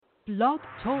Blog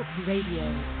Talk Radio.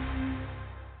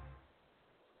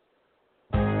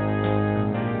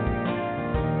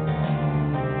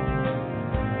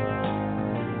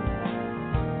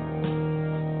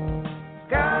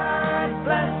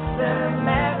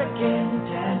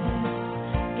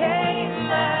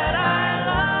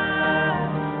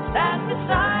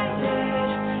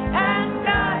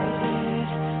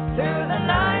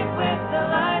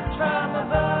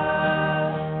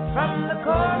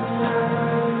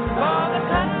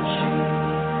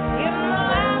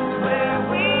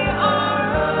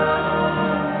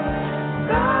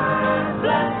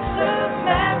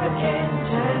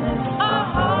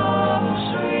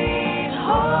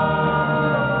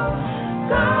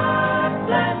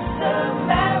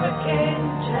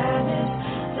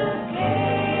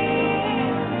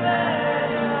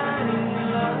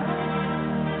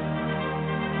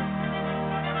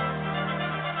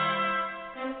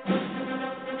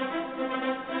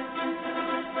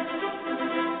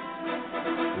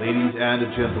 Ladies and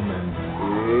gentlemen,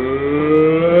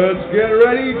 let's get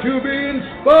ready to be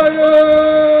inspired!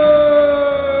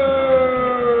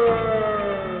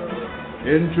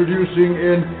 Introducing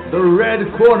in the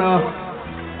red corner,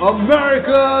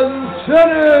 American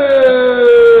Tennis!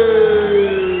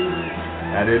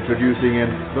 And introducing in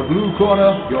the blue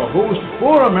corner, your host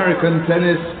for American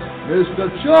Tennis, Mr.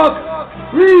 Chuck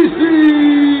Kriese!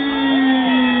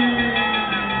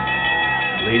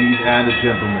 Ladies and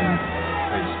gentlemen,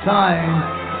 it's time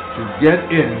to get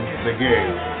in the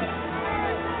game.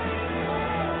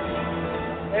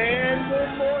 And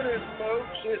good morning,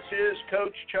 folks. This is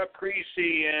Coach Chuck Kriese,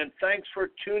 and thanks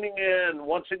for tuning in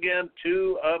once again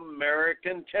to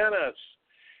American Tennis.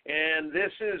 And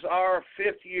this is our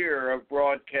 5th year of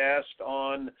broadcast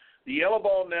on the Yellow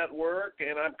Ball Network,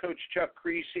 and I'm Coach Chuck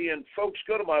Kriese. And folks,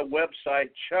 go to my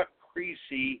website,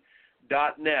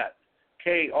 chuckkriese.net.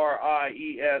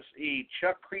 Kriese,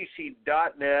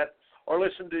 chuckkriese.net, or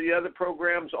listen to the other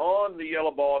programs on the Yellow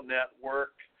Ball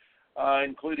Network,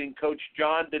 including Coach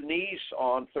John Denise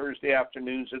on Thursday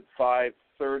afternoons at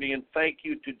 5:30. And thank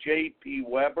you to J.P.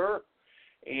 Weber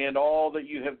and all that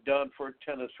you have done for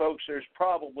tennis. Folks, there's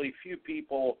probably few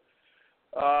people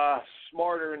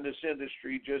smarter in this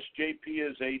industry. Just J.P.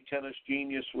 is a tennis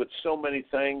genius with so many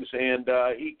things, and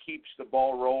he keeps the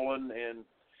ball rolling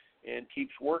and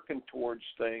keeps working towards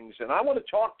things. And I want to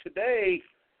talk today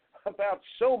about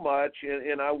so much,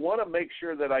 and I want to make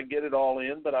sure that I get it all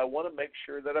in, but I want to make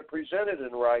sure that I present it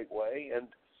in the right way. And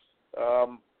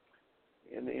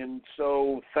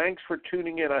so thanks for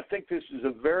tuning in. I think this is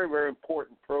a very, very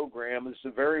important program. This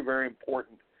is a very, very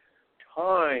important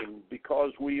time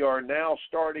because we are now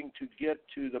starting to get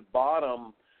to the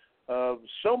bottom of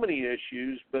so many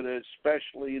issues, but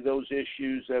especially those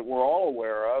issues that we're all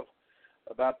aware of,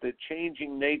 about the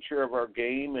changing nature of our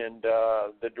game and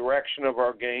the direction of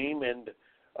our game, and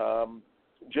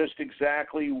just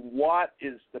exactly what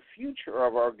is the future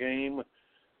of our game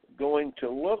going to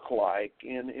look like.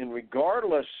 And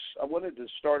regardless, I wanted to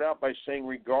start out by saying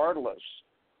regardless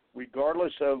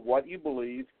of what you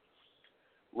believe,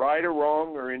 right or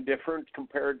wrong or indifferent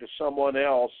compared to someone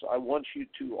else, I want you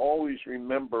to always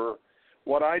remember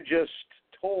what I just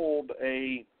told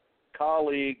a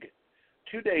colleague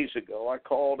 2 days ago. I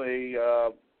called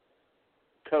a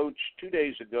coach 2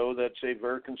 days ago that's a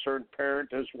very concerned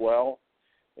parent as well,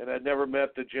 and I'd never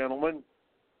met the gentleman.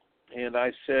 And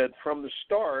I said, from the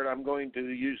start, I'm going to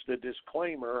use the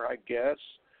disclaimer, I guess.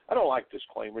 I don't like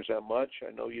disclaimers that much.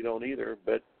 I know you don't either.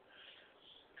 But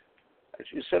I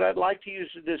just said I'd like to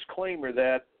use the disclaimer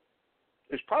that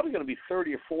there's probably going to be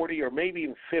 30 or 40 or maybe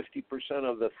even 50%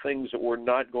 of the things that we're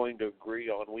not going to agree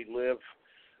on. We live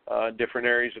different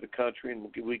areas of the country,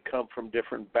 and we come from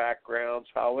different backgrounds.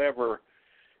 However,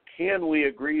 can we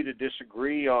agree to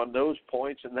disagree on those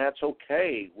points? And that's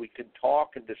okay. We can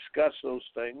talk and discuss those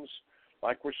things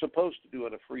like we're supposed to do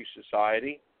in a free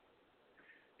society.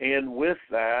 And with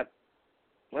that,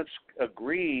 let's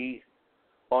agree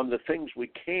on the things we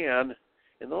can,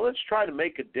 and then let's try to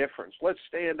make a difference. Let's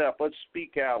stand up. Let's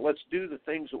speak out. Let's do the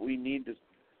things that we need to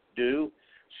do,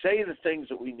 say the things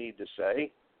that we need to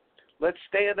say. Let's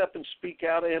stand up and speak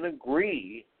out and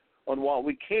agree on what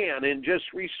we can, and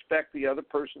just respect the other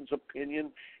person's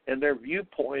opinion and their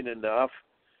viewpoint enough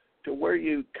to where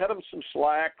you cut them some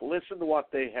slack, listen to what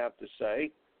they have to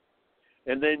say,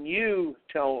 and then you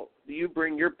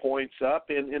bring your points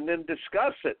up and then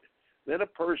discuss it. Then a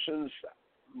person's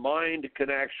mind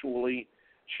can actually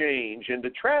change. And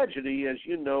the tragedy, as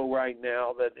you know right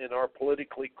now, that in our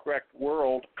politically correct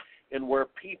world, and where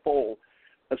people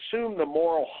assume the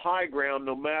moral high ground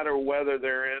no matter whether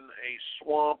they're in a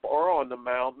swamp or on the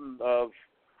mountain of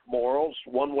morals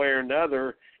one way or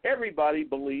another. Everybody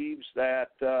believes that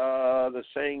the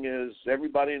saying is,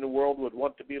 everybody in the world would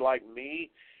want to be like me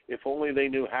if only they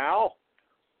knew how.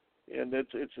 And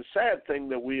it's a sad thing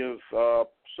that we have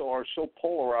are so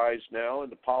polarized now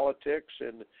into politics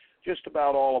and just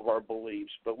about all of our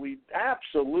beliefs. But we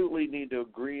absolutely need to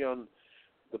agree on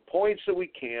the points that we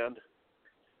can,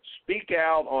 speak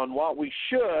out on what we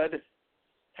should,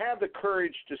 have the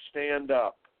courage to stand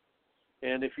up.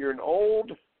 And if you're an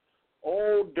older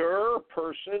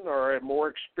person or a more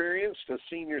experienced, a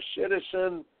senior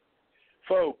citizen,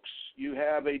 folks, you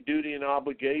have a duty and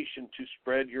obligation to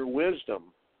spread your wisdom,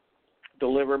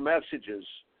 deliver messages.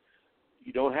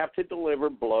 You don't have to deliver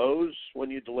blows when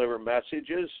you deliver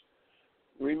messages.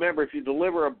 Remember, if you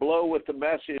deliver a blow with the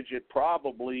message, it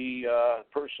probably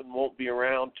person won't be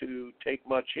around to take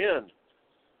much in.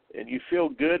 And you feel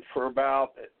good for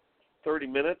about 30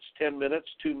 minutes, 10 minutes,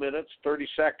 2 minutes, 30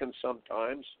 seconds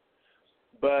sometimes.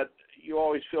 But you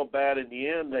always feel bad in the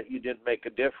end that you didn't make a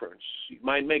difference. You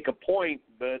might make a point,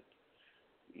 but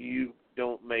you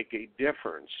don't make a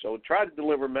difference. So try to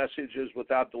deliver messages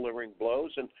without delivering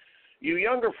blows. And you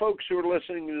younger folks who are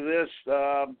listening to this,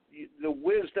 the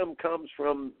wisdom comes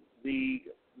from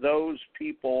those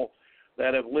people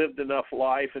that have lived enough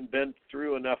life and been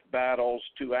through enough battles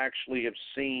to actually have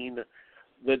seen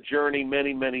the journey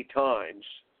many, many times.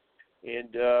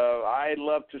 And I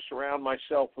love to surround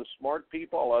myself with smart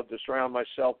people. I love to surround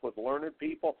myself with learned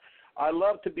people. I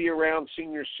love to be around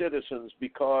senior citizens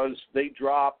because they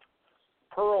drop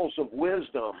pearls of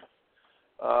wisdom.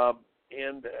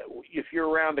 And if you're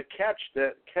around to catch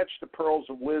the pearls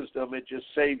of wisdom, it just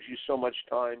saves you so much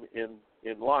time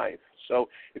in life. So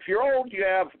if you're old, you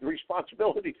have the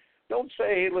responsibility. Don't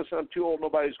say, hey, listen, I'm too old,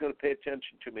 nobody's going to pay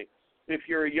attention to me. If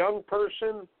you're a young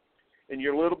person and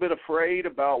you're a little bit afraid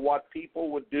about what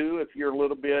people would do, if you're a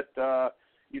little bit,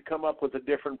 you come up with a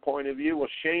different point of view, well,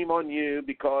 shame on you,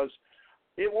 because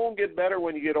it won't get better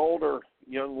when you get older,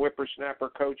 young whippersnapper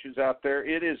coaches out there.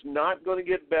 It is not going to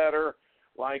get better.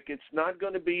 Like, it's not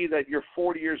going to be that you're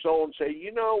 40 years old and say,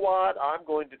 you know what, I'm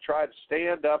going to try to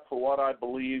stand up for what I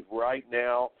believe right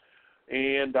now.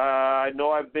 And I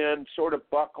know I've been sort of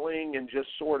buckling and just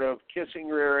sort of kissing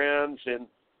rear ends and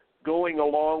going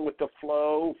along with the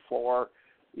flow for,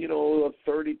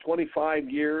 30, 25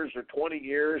 years or 20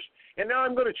 years, and now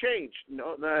I'm going to change.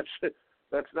 No,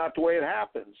 that's not the way it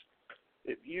happens.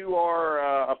 If you are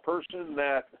a person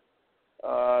that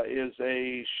is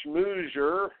a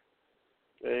schmoozer,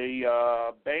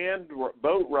 a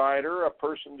boat rider, a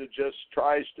person that just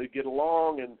tries to get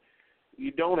along, and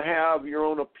you don't have your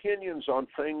own opinions on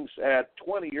things at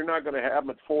 20, you're not going to have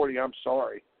them at 40. I'm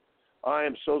sorry. I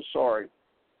am so sorry.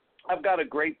 I've got a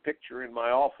great picture in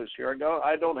my office here.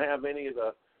 I don't have any of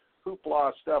the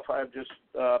hoopla stuff. I have just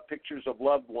pictures of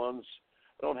loved ones.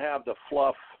 I don't have the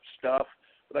fluff stuff,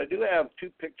 but I do have two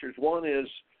pictures. One is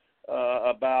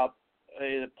about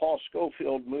a Paul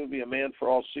Scofield movie, A Man for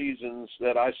All Seasons,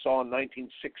 that I saw in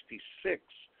 1966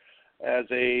 as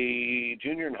a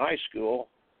junior in high school,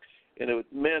 and it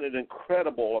meant an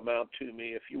incredible amount to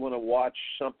me. If you want to watch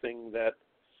something that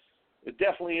it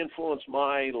definitely influenced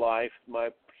my life, my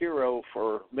hero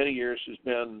for many years has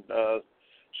been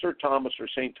Sir Thomas or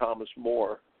St. Thomas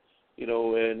More. And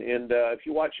if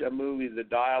you watch that movie, the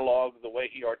dialogue, the way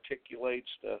he articulates,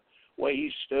 the way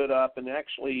he stood up, and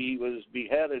actually he was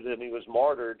beheaded and he was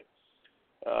martyred,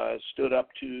 stood up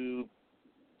to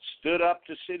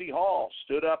City Hall,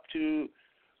 stood up to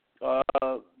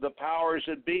the powers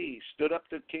that be, stood up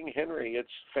to King Henry. It's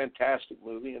a fantastic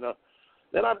movie. And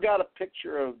then I've got a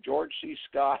picture of George C.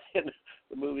 Scott in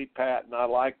the movie Patton. I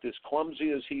liked, as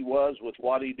clumsy as he was with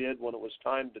what he did when it was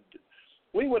time to do.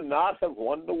 We would not have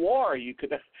won the war.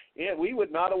 We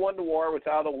would not have won the war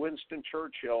without a Winston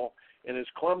Churchill. And as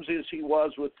clumsy as he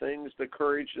was with things, the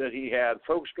courage that he had.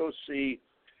 Folks, go see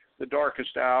The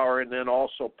Darkest Hour, and then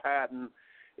also Patton.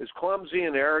 As clumsy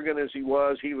and arrogant as he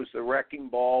was the wrecking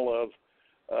ball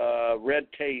of red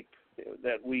tape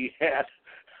that we had.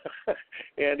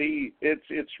 And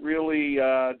it's really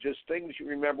just things you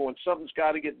remember. When something's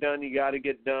got to get done, you got to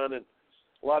get done. And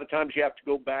a lot of times you have to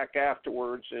go back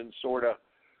afterwards and sort of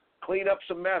clean up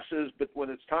some messes. But when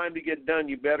it's time to get done,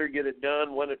 you better get it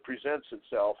done when it presents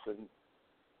itself. And,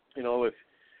 if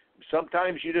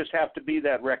sometimes you just have to be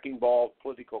that wrecking ball of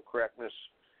political correctness,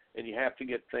 and you have to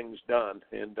get things done.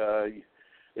 And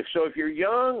if you're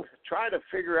young, try to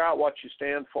figure out what you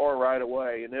stand for right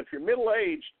away. And if you're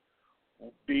middle-aged,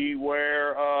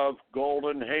 beware of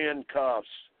golden handcuffs,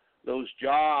 those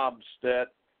jobs that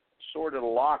sort of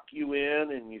lock you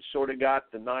in and you sort of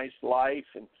got the nice life.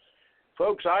 And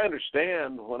folks, I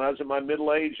understand. When I was in my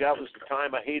middle age, that was the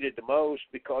time I hated the most,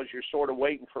 because you're sort of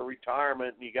waiting for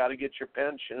retirement, and you got to get your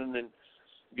pension, and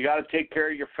you got to take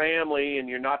care of your family, and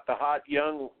you're not the hot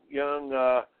young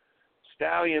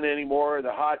stallion anymore,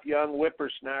 the hot young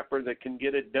whippersnapper that can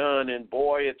get it done. And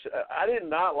boy, I did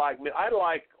not like. I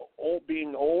like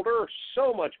being older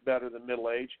so much better than middle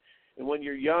age. And when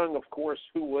you're young, of course,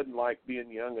 who wouldn't like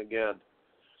being young again?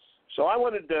 So I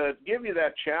wanted to give you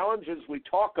that challenge as we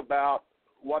talk about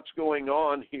what's going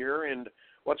on here and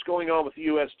what's going on with the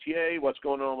USTA, what's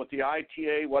going on with the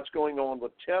ITA, what's going on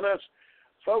with tennis.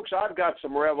 Folks, I've got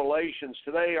some revelations.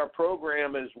 Today our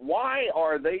program is Why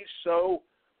Are They So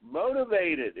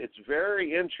Motivated? It's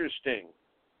very interesting.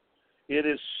 It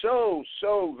is so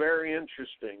very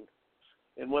interesting.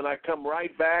 And when I come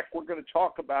right back, we're going to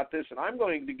talk about this, and I'm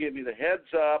going to give you the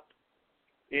heads up,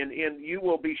 and you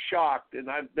will be shocked.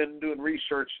 And I've been doing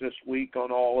research this week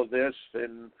on all of this,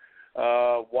 and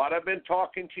what I've been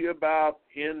talking to you about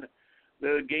in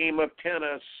the game of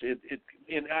tennis,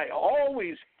 and I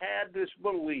always had this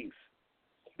belief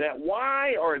that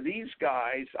why are these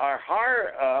guys, our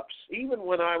higher-ups, even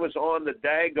when I was on the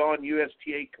daggone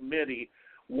USTA committee,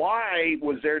 why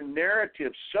was their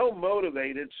narrative so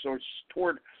motivated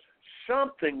toward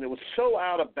something that was so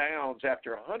out of bounds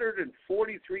after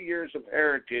 143 years of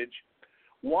heritage?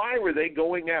 Why were they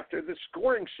going after the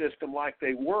scoring system like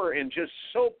they were and just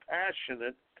so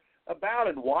passionate about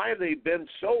it? Why have they been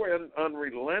so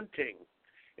unrelenting?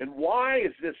 And why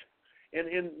is this?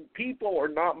 And people are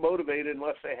not motivated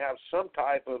unless they have some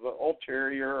type of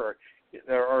ulterior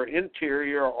or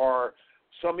interior or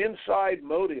some inside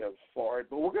motive for it.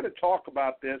 But we're going to talk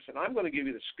about this, and I'm going to give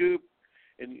you the scoop.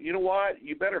 And you know what?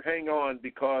 You better hang on,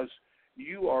 because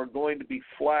you are going to be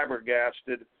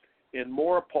flabbergasted and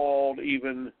more appalled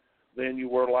even than you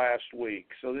were last week.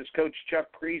 So this Coach Chuck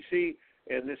Kriese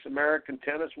and this American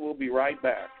Tennis, will be right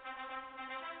back.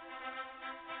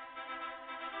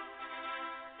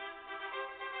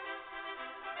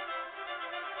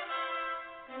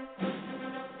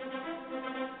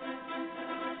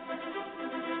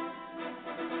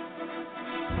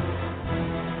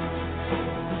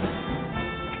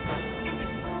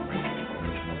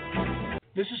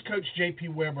 This is Coach J.P.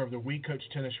 Weber of the We Coach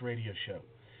Tennis radio show.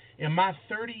 In my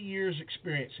 30 years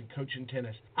experience in coaching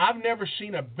tennis, I've never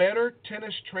seen a better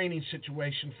tennis training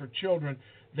situation for children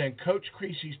than Coach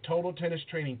Kriese's Total Tennis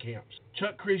Training Camps.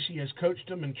 Chuck Kriese has coached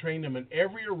them and trained them in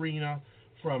every arena,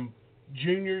 from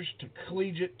juniors to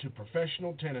collegiate to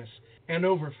professional tennis, and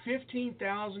over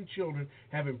 15,000 children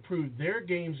have improved their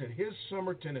games at his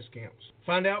summer tennis camps.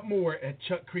 Find out more at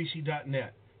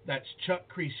chuckkriese.net. That's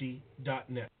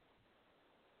chuckkriese.net.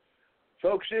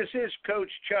 Folks, this is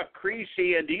Coach Chuck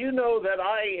Kriese, and do you know that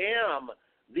I am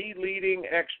the leading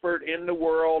expert in the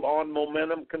world on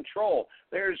momentum control?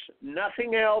 There's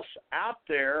nothing else out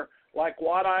there like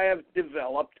what I have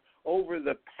developed over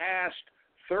the past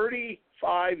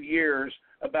 35 years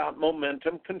about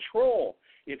momentum control.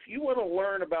 If you want to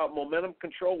learn about momentum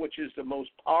control, which is the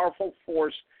most powerful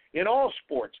force in all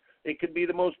sports, it could be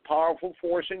the most powerful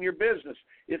force in your business.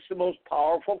 It's the most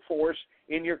powerful force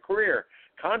in your career.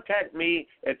 Contact me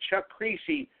at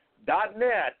chuckkriese.net.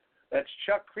 That's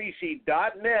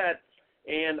chuckkriese.net,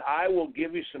 and I will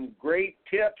give you some great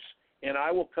tips, and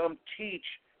I will come teach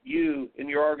you in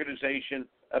your organization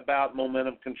about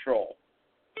momentum control.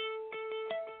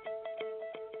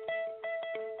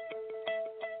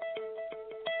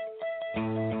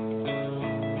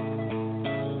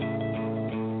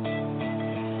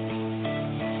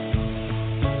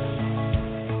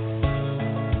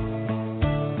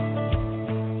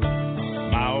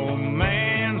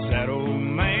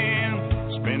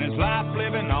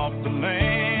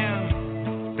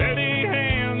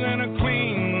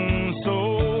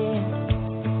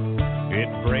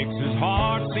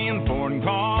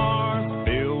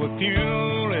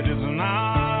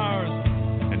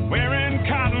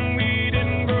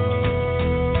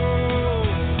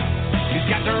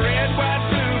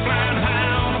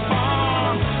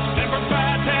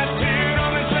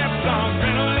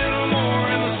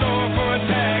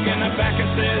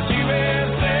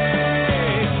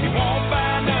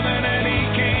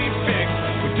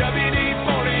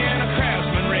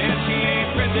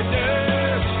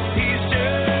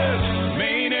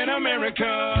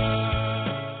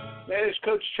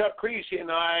 Coach Chuck Kriese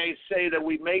and I say that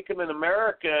we make them in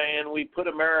America, and we put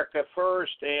America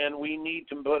first, and we need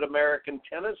to put American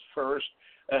tennis first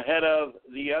ahead of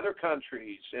the other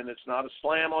countries. And it's not a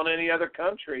slam on any other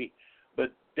country,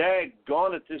 but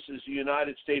daggone it, this is the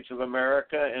United States of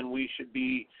America, and we should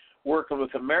be working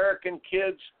with American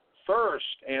kids first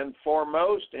and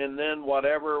foremost, and then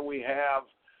whatever we have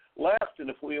left. And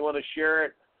if we want to share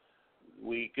it,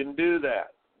 we can do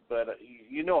that. But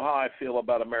you know how I feel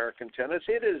about American tennis.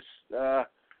 It is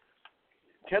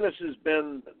tennis has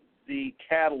been the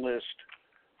catalyst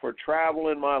for travel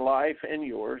in my life and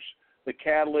yours, the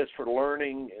catalyst for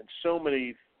learning so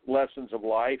many lessons of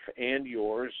life and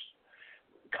yours.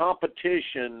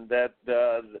 Competition that,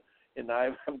 and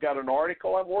I've got an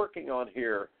article I'm working on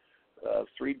here.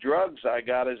 3 drugs I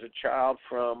got as a child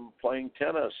from playing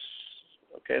tennis.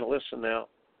 Okay, listen now.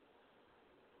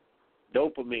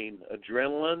 Dopamine,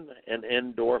 adrenaline, and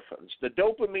endorphins. The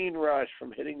dopamine rush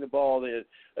from hitting the ball, the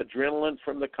adrenaline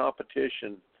from the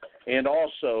competition, and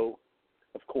also,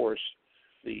 of course,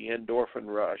 the endorphin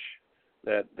rush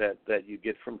that you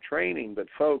get from training. But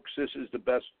folks, this is the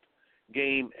best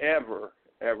game ever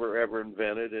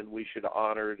invented, and we should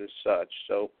honor it as such.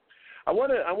 So I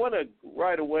want to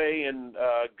right away and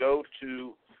go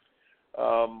to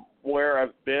where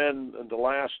I've been in the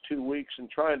last 2 weeks and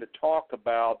trying to talk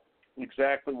about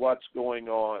exactly what's going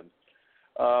on.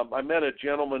 I met a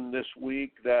gentleman this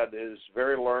week that is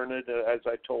very learned, as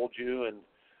I told you, and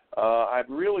I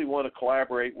really want to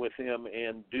collaborate with him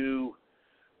and do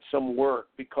some work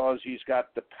because he's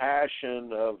got the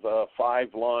passion of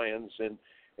 5 lions,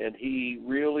 and he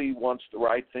really wants the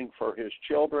right thing for his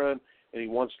children, and he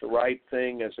wants the right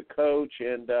thing as a coach,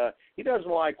 and he doesn't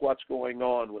like what's going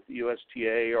on with the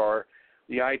USTA or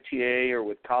the ITA or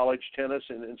with college tennis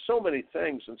and so many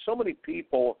things. And so many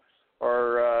people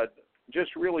are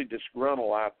just really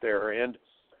disgruntled out there. And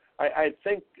I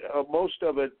think most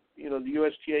of it, the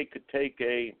USTA could take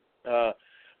a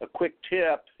quick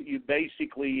tip. You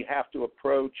basically have to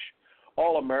approach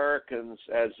all Americans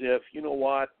as if, you know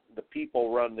what, the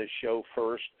people run this show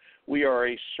first. We are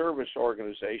a service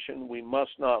organization. We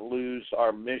must not lose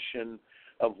our mission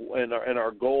and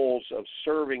our goals of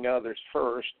serving others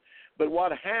first. But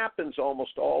what happens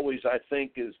almost always, I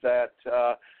think, is that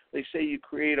they say you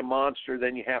create a monster,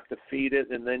 then you have to feed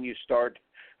it, and then you start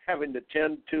having to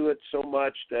tend to it so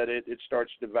much that it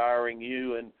starts devouring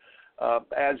you. And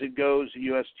as it goes, the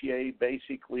USTA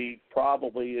basically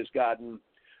probably has gotten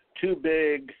too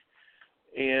big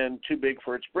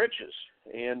for its britches,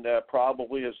 and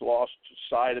probably has lost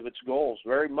sight of its goals.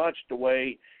 Very much the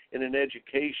way in an any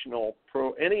educational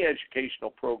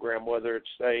program, whether it's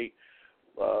say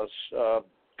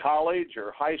college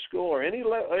or high school or any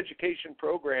education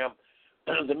program,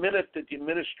 the minute that the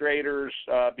administrators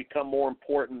become more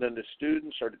important than the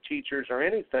students or the teachers or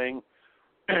anything,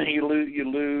 you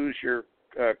lose your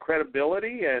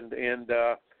credibility and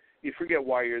you forget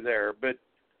why you're there. But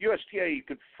USTA, you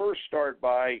could first start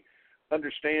by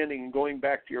understanding and going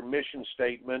back to your mission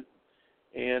statement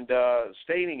and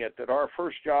stating it, that our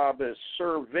first job is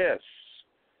service.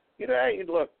 Hey,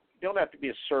 look, you don't have to be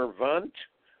a servant,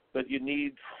 but you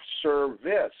need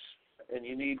service, and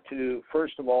you need to,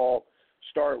 first of all,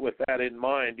 start with that in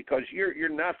mind, because you're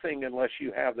nothing unless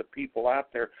you have the people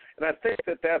out there. And I think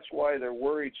that's why they're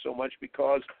worried so much,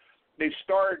 because they've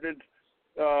started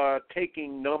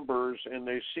taking numbers, and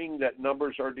they're seeing that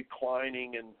numbers are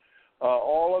declining, and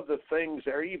all of the things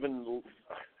are even,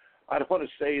 I don't want to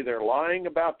say they're lying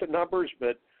about the numbers,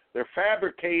 but they're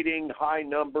fabricating high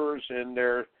numbers, and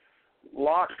they're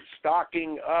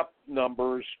stocking up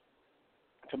numbers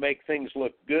to make things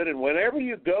look good. And whenever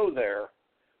you go,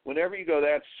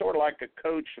 that's sort of like a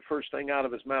coach, the first thing out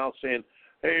of his mouth saying,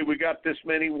 hey, we got this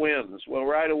many wins. Well,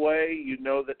 right away, you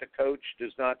know that the coach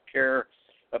does not care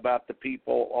about the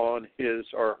people on his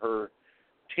or her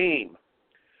team.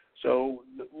 So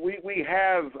we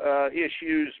have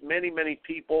issues. Many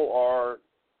people are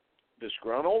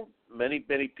disgruntled. Many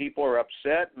people are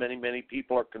upset. Many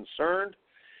people are concerned.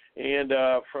 And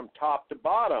from top to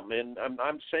bottom, and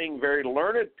I'm saying very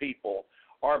learned people,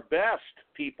 our best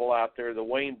people out there, the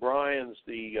Wayne Bryans,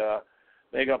 they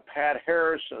got Pat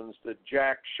Harrisons, the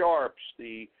Jack Sharps,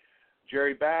 the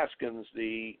Jerry Baskins,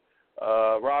 the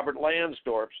Robert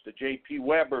Lansdorps, the J.P.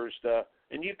 Webbers,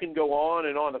 and you can go on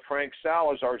and on, the Frank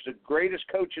Salazars. The greatest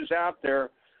coaches out there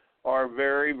are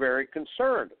very, very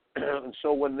concerned. And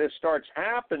so when this starts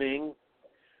happening,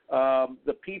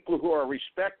 the people who are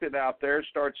respected out there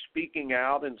start speaking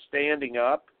out and standing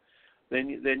up,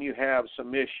 then you have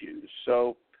some issues.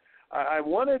 So I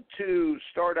wanted to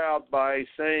start out by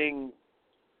saying,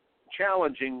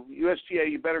 challenging, USTA,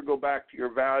 you better go back to your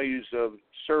values of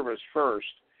service first.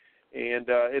 And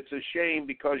it's a shame,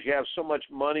 because you have so much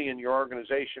money in your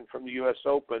organization from the U.S.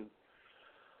 Open.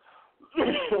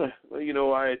 It's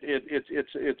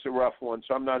a rough one,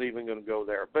 so I'm not even going to go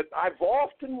there. But I've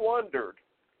often wondered,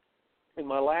 and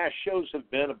my last shows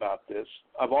have been about this,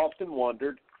 I've often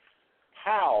wondered,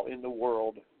 how in the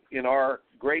world, in our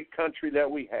great country that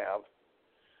we have,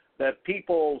 that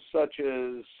people such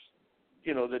as,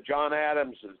 the John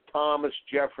Adamses, Thomas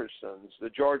Jeffersons, the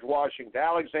George Washington,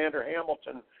 Alexander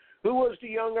Hamilton, who was the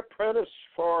young apprentice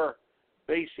for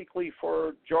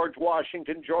George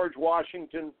Washington. George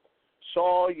Washington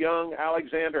saw young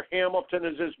Alexander Hamilton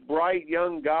as this bright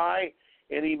young guy,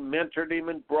 and he mentored him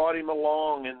and brought him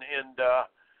along. And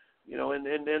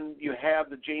then you have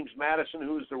the James Madison,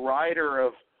 who's the writer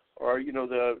of,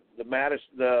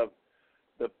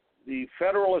 the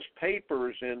Federalist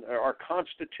Papers and our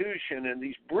Constitution, and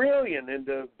these brilliant, and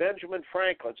the Benjamin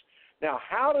Franklin's. Now,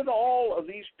 how did all of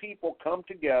these people come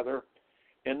together?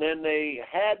 And then they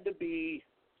had to be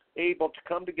able to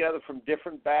come together from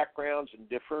different backgrounds and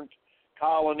different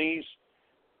colonies.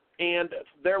 And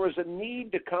there was a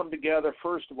need to come together,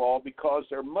 first of all, because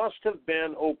there must have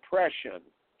been oppression.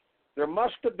 There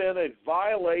must have been a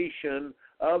violation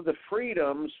of the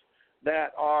freedoms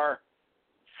that our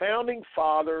founding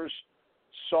fathers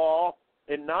saw,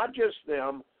 and not just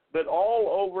them, but all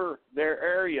over their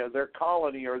area, their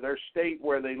colony or their state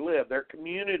where they live, their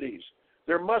communities.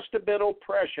 There must have been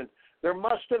oppression. There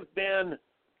must have been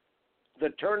the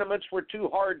tournaments were too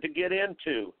hard to get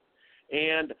into,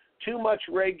 and too much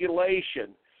regulation,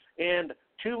 and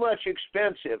too much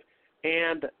expensive,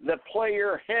 and the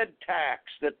player head tax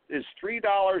that is $3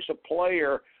 a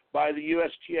player by the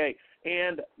USTA,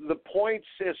 and the point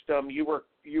system, you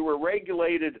were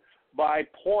regulated by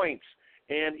points.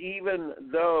 And even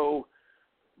though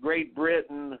Great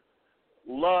Britain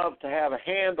loved to have a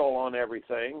handle on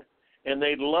everything, and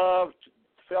they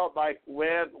felt like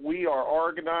when we are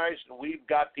organized and we've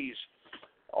got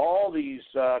all these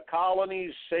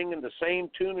colonies singing the same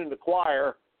tune in the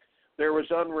choir, there was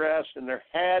unrest, and there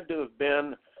had to have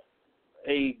been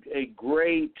a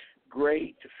great,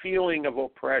 great feeling of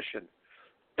oppression.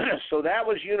 So that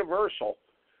was universal.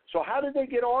 So how did they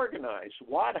get organized?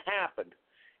 What happened?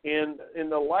 In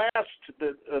the last,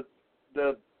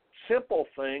 the simple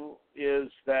thing is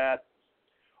that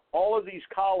all of these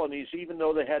colonies, even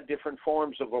though they had different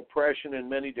forms of oppression in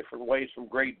many different ways from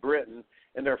Great Britain,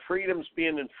 and their freedoms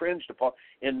being infringed upon,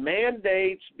 and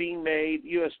mandates being made,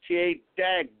 USTA,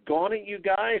 daggone it, you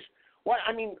guys. What?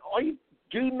 I mean, you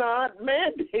do not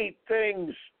mandate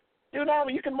things. Do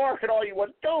not. You can market all you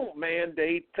want. Don't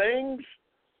mandate things.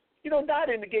 Not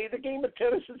in the game. The game of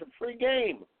tennis is a free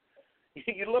game.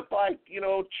 You look like,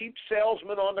 cheap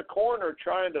salesman on the corner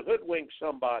trying to hoodwink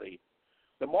somebody.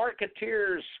 The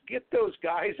marketeers, get those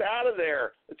guys out of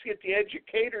there. Let's get the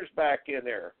educators back in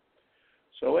there.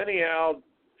 So anyhow,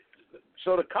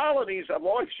 the colonies, I've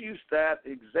always used that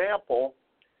example,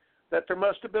 that there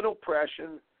must have been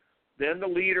oppression. Then the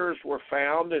leaders were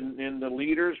found, and the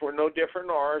leaders were no different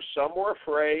than ours. Some were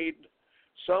afraid.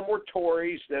 Some were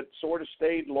Tories that sort of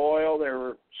stayed loyal. They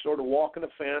were sort of walking the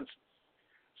fence.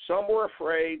 Some were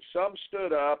afraid. Some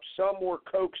stood up. Some were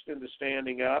coaxed into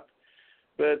standing up.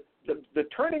 But the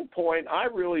turning point, I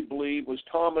really believe, was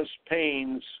Thomas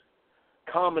Paine's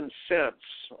Common Sense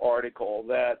article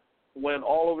that went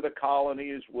all over the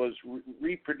colonies, was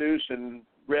reproduced and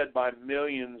read by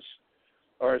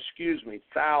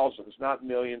thousands, not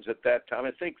millions at that time.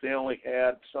 I think they only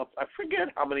had I forget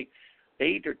how many,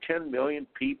 8 or 10 million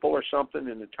people or something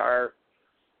in the entire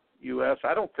U.S.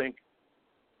 I don't think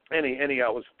anyhow,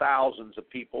 it was thousands of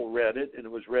people read it, and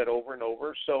it was read over and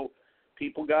over. So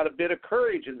people got a bit of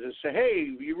courage and just say, hey,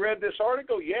 you read this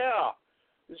article? Yeah,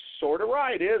 this is sort of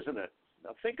right, isn't it?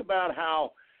 Now think about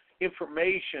how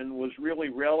information was really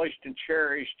relished and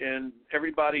cherished, and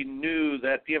everybody knew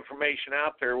that the information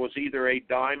out there was either a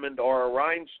diamond or a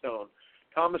rhinestone.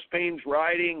 Thomas Paine's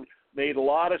writing made a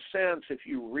lot of sense if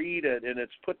you read it, and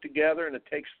it's put together, and it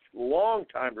takes a long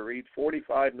time to read,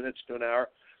 45 minutes to an hour.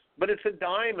 But it's a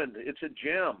diamond. It's a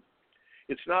gem.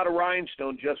 It's not a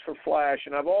rhinestone just for flash.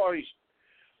 And I've always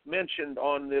mentioned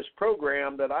on this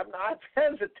program that I've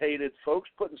hesitated, folks,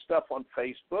 putting stuff on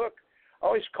Facebook. I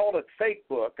always called it fake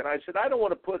book. And I said, I don't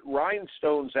want to put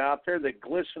rhinestones out there that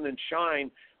glisten and shine,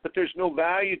 but there's no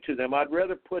value to them. I'd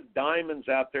rather put diamonds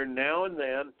out there now and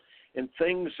then, and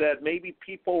things that maybe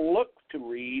people look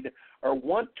to read or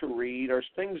want to read, or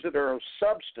things that are of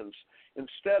substance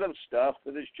instead of stuff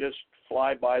that is just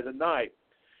fly by the night.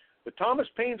 But Thomas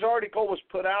Paine's article was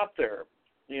put out there,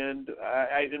 and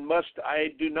I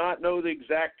do not know the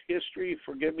exact history.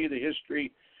 Forgive me, the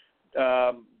history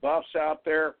buffs out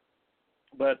there,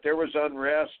 but there was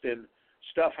unrest and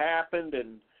stuff happened,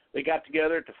 and they got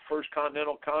together at the First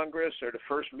Continental Congress, or the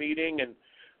first meeting, and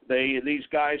these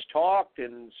guys talked,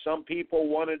 and some people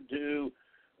wanted to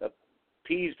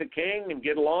appease the king and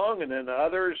get along, and then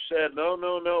others said, no,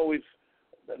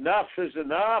 enough is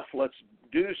enough. Let's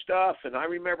do stuff. And I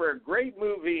remember a great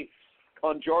movie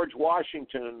on George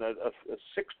Washington, a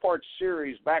six-part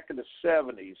series back in the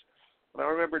 70s. And I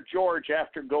remember George,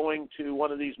 after going to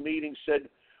one of these meetings, said,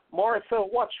 Martha,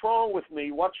 what's wrong with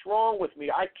me? What's wrong with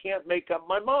me? I can't make up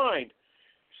my mind.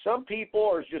 Some people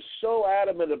are just so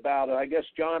adamant about it. I guess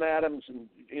John Adams and,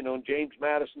 James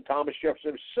Madison, Thomas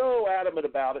Jefferson are so adamant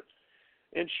about it.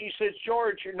 And she says,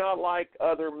 George, you're not like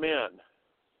other men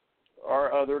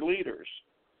or other leaders.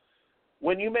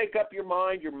 When you make up your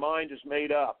mind is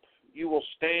made up. You will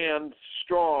stand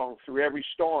strong through every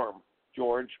storm,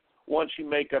 George, once you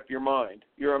make up your mind.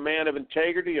 You're a man of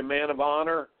integrity, a man of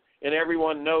honor, and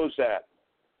everyone knows that.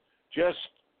 Just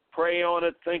pray on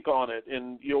it, think on it,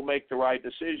 and you'll make the right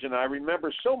decision. I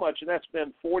remember so much, and that's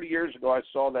been 40 years ago I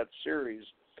saw that series,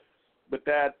 but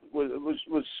that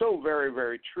was so very,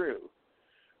 very true.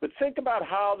 But think about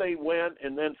how they went,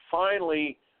 and then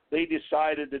finally they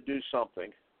decided to do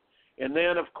something. And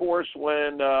then, of course,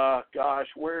 when,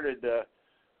 where did the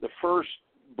first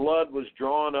blood was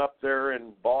drawn up there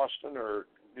in Boston or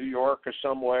New York or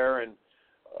somewhere, and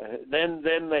then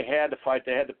they had to fight.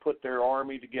 They had to put their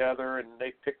army together, and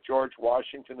they picked George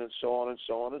Washington and so on and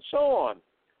so on and so on.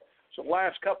 So the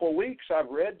last couple of weeks I've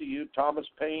read to you Thomas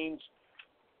Paine's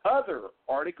other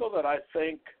article that I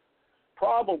think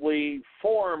probably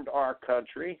formed our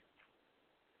country.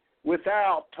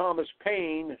 Without Thomas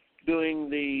Paine doing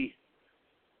the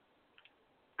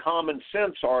common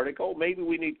sense article, maybe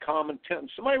we need common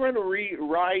sense. Somebody want to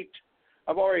rewrite?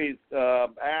 I've already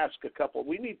asked a couple.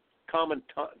 We need common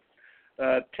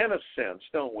tennis sense,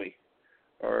 don't we?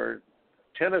 Or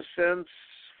tennis sense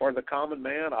for the common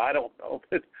man? I don't know.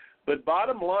 But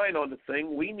bottom line on the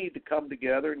thing, we need to come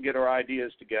together and get our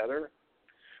ideas together.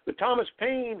 But Thomas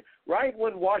Paine, right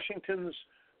when Washington's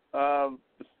army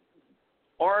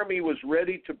was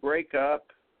ready to break up,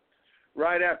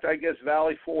 right after, I guess,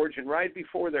 Valley Forge, and right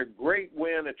before their great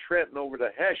win at Trenton over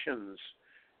the Hessians.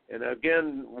 And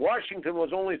again, Washington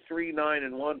was only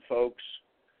 3-9-1, folks.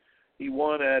 He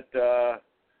won at,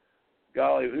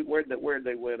 where'd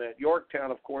they win at?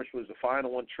 Yorktown, of course, was the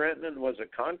final one. Trenton, was it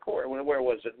Concord? Where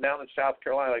was it? Down in South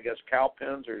Carolina, I guess,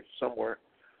 Cowpens or somewhere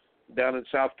down in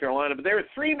South Carolina. But they were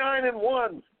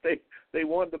 3-9-1. They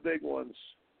won the big ones.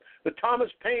 But Thomas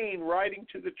Paine writing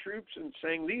to the troops and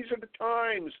saying, these are the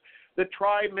times that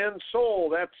try men's soul.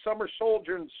 That summer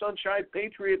soldier and sunshine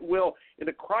patriot will, in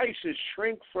a crisis,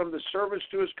 shrink from the service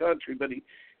to his country. But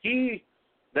he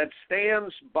that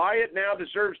stands by it now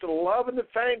deserves the love and the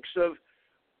thanks of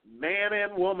man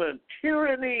and woman.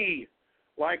 Tyranny,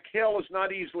 like hell, is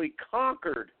not easily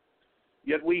conquered.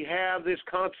 Yet we have this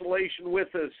consolation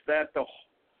with us that the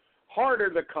harder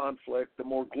the conflict, the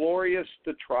more glorious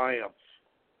the triumph.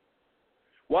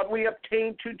 What we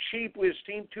obtain too cheap, we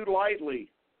esteem too lightly.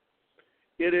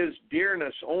 It is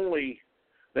dearness only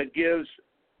that gives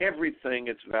everything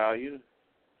its value,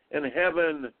 and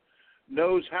heaven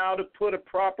knows how to put a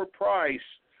proper price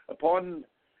upon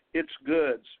its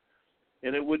goods.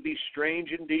 And it would be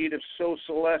strange indeed if so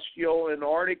celestial an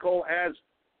article as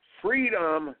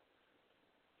freedom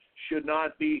should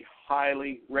not be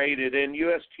highly rated. And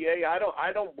USTA,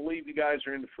 I don't believe you guys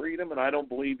are into freedom, and I don't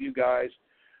believe you guys,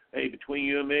 hey, between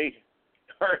you and me,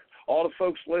 all the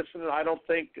folks listening, I don't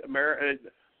think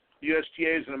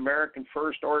USTA is an American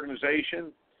first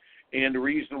organization. And the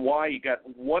reason why, you got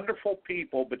wonderful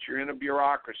people, but you're in a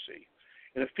bureaucracy.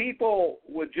 And if people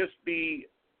would just be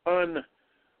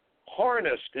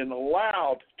unharnessed and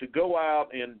allowed to go out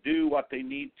and do what they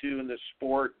need to in this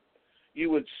sport, you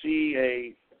would see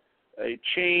a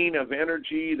chain of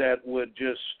energy that would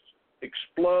just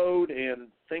explode, and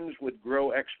things would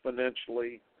grow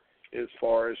exponentially as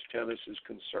far as tennis is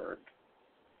concerned.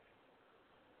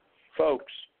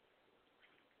 Folks,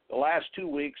 the last 2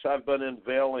 weeks I've been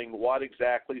unveiling what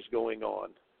exactly is going on.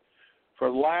 For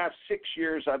the last 6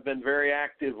 years I've been very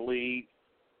actively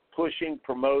pushing,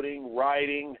 promoting,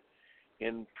 writing,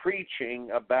 and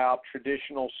preaching about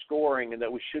traditional scoring, and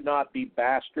that we should not be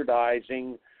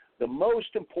bastardizing the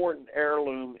most important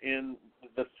heirloom in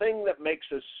the thing that makes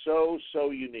us so,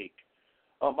 so unique.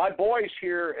 My boys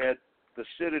here at the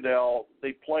Citadel,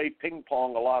 they play ping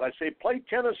pong a lot. I say, play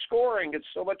tennis scoring. It's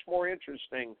so much more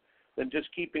interesting than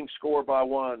just keeping score by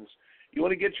ones. You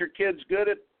want to get your kids good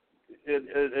at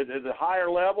a higher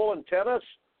level in tennis?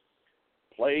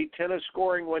 Play tennis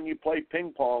scoring when you play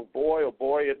ping pong. Boy, oh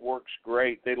boy, it works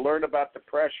great. They learn about the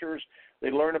pressures.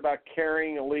 They learn about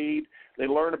carrying a lead. They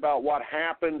learn about what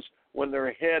happens when they're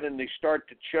ahead and they start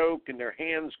to choke and their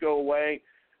hands go away.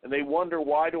 And they wonder,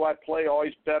 why do I play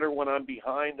always better when I'm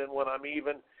behind than when I'm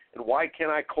even? and why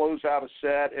can't I close out a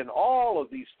set, and all of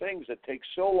these things that take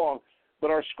so long.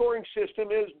 But our scoring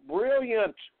system is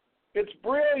brilliant. It's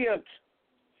brilliant.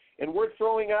 And we're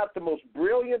throwing out the most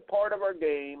brilliant part of our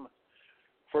game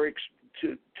for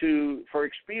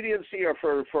expediency or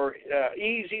for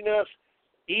easiness.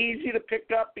 Easy to pick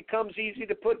up becomes easy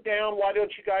to put down. Why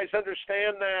don't you guys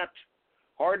understand that?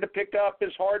 Hard to pick up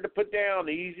is hard to put down.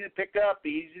 Easy to pick up,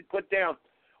 easy to put down.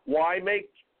 Why make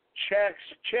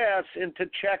chess into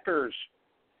checkers?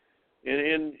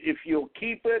 And if you'll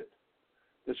keep it,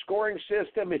 the scoring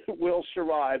system, it will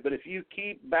survive. But if you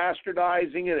keep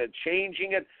bastardizing it and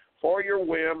changing it for your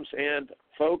whims and,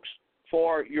 folks,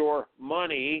 for your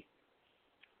money,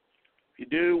 if you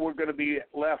do, we're going to be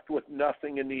left with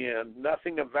nothing in the end,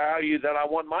 nothing of value that I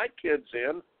want my kids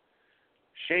in.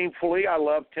 Shamefully, I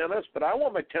love tennis, but I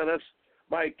want my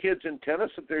kids in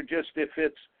tennis if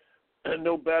it's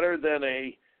no better than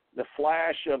the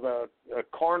flash of a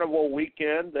carnival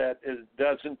weekend that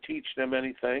doesn't teach them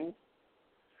anything.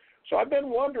 So I've been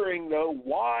wondering, though,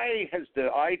 why was the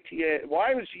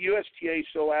USTA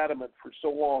so adamant for so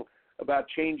long about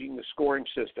changing the scoring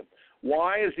system?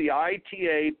 Why is the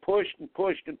ITA pushed and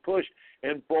pushed and pushed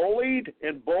and bullied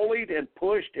and bullied and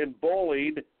pushed and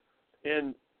bullied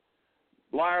and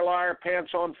liar, liar,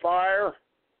 pants on fire?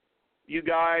 You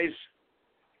guys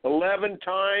 11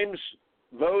 times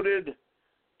voted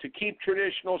to keep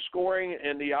traditional scoring,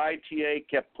 and the ITA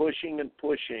kept pushing and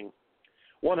pushing.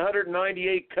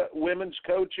 198 women's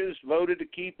coaches voted to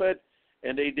keep it,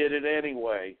 and they did it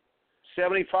anyway.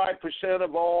 75%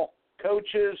 of all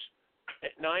coaches,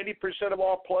 90% of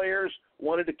all players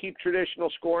wanted to keep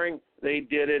traditional scoring. They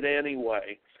did it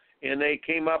anyway. And they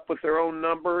came up with their own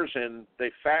numbers, and they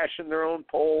fashioned their own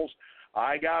polls.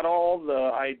 I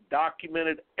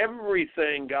documented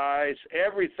everything, guys,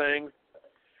 everything.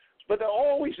 But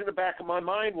always in the back of my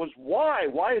mind was why?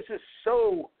 Why is this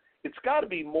so? It's got to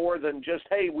be more than just,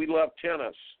 hey, we love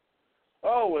tennis.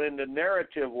 Oh, and the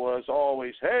narrative was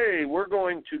always, hey, we're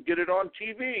going to get it on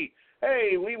TV.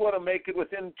 Hey, we want to make it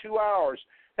within 2 hours.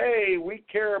 Hey, we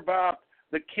care about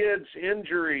the kids'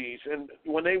 injuries. And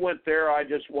when they went there, I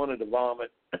just wanted to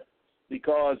vomit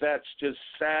because that's just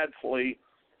sad.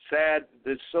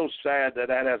 It's so sad that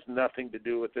has nothing to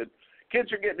do with it.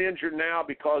 Kids are getting injured now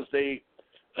because they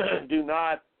do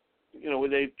not,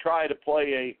 they try to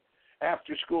play a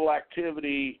after-school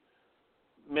activity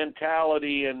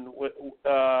mentality and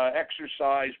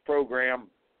exercise program,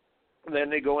 and then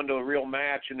they go into a real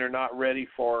match and they're not ready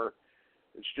for.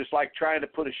 It's just like trying to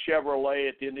put a Chevrolet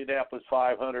at the Indianapolis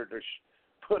 500 or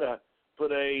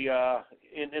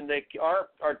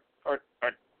our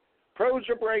pros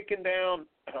are breaking down,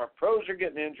 our pros are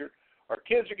getting injured, our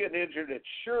kids are getting injured. It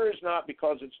sure is not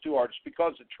because it's too hard. It's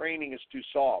because the training is too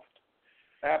soft.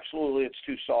 Absolutely, it's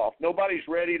too soft. Nobody's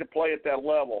ready to play at that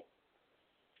level.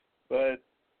 But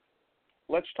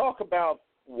let's talk about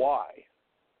why.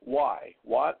 Why?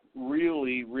 What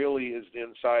really is the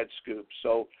inside scoop?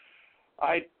 So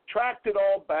I tracked it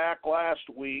all back last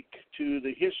week to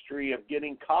the history of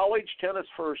getting college tennis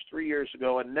first 3 years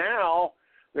ago, and now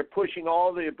they're pushing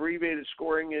all the abbreviated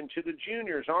scoring into the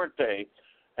juniors, aren't they?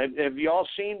 Have you all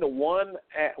seen the one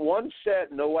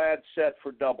set, no ad set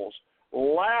for doubles?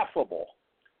 Laughable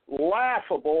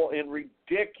and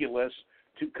ridiculous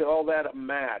to call that a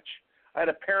match. I had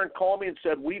a parent call me and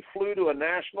said, we flew to a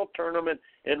national tournament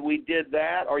and we did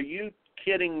that. Are you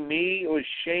kidding me? It was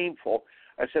shameful.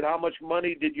 I said, how much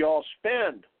money did y'all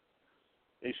spend?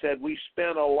 They said, we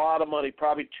spent a lot of money,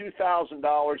 probably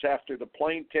 $2,000 after the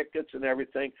plane tickets and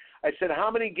everything. I said,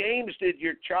 how many games did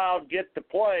your child get to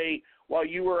play while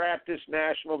you were at this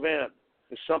national event?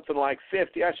 It's something like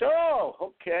 50. I said, oh,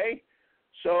 okay.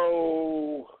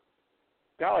 So,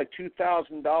 golly,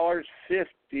 $2,000,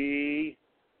 50.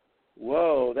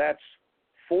 Whoa, that's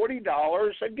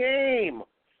 $40 a game.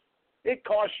 It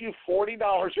costs you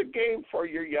 $40 a game for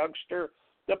your youngster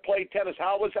to play tennis.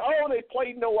 How was it? Oh, they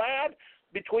played no ad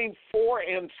between 4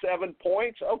 and 7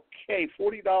 points. Okay,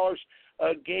 $40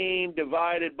 a game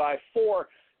divided by 4.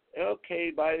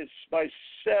 Okay, by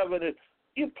 7,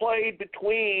 you played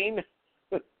between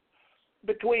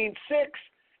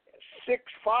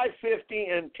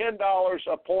 $5.50 and $10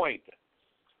 a point.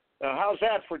 Now, how's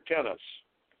that for tennis?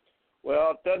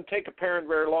 Well, it doesn't take a parent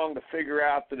very long to figure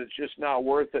out that it's just not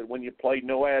worth it when you play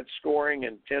no ad scoring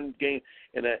and 10 game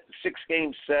in a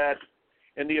 6-game set,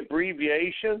 and the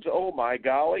abbreviations. Oh my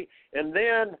golly! And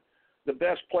then the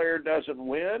best player doesn't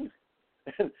win,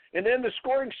 and then the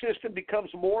scoring system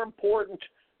becomes more important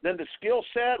than the skill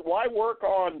set. Why work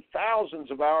on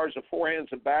thousands of hours of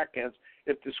forehands and backhands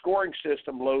if the scoring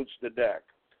system loads the deck?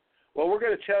 Well, we're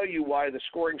going to tell you why the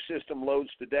scoring system loads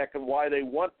the deck and why they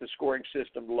want the scoring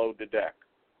system to load the deck.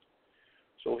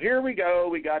 So here we go.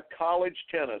 We got college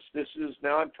tennis. This is,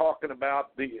 now I'm talking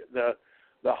about the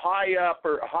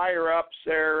higher ups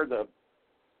there, the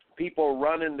people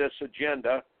running this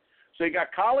agenda. So you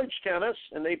got college tennis,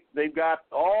 and they've got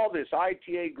all this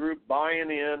ITA group buying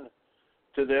in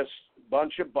to this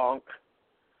bunch of bunk.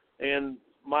 And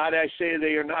might I say,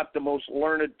 they are not the most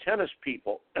learned tennis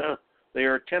people. They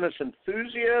are tennis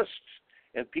enthusiasts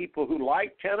and people who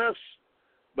like tennis,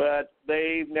 but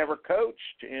they've never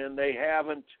coached and they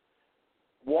haven't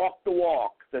walked the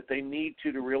walk that they need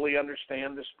to really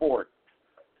understand the sport.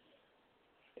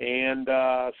 And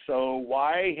so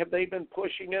why have they been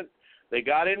pushing it? They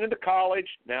got it into college.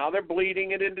 Now they're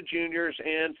bleeding it into juniors.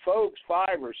 And, folks, 5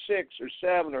 or 6 or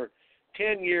 7 or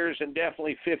 10 years and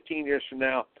definitely 15 years from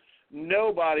now,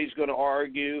 nobody's going to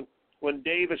argue when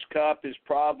Davis Cup is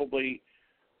probably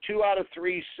 2 out of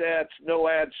 3 sets, no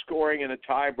ad scoring, and a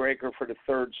tiebreaker for the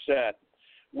third set.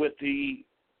 With the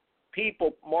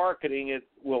people marketing it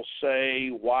will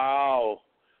say, wow,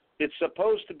 it's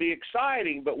supposed to be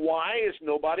exciting, but why is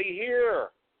nobody here?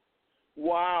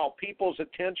 Wow, people's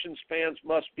attention spans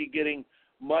must be getting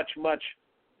much, much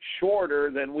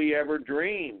shorter than we ever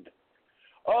dreamed.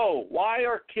 Oh, why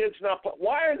are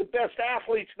why are the best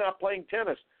athletes not playing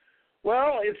tennis?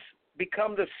 Well, it's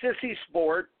become the sissy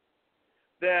sport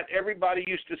that everybody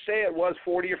used to say it was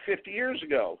 40 or 50 years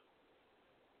ago.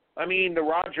 I mean, the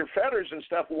Roger Federers and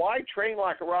stuff, why train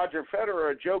like a Roger Federer or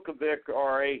a Djokovic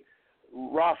or a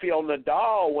Rafael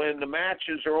Nadal when the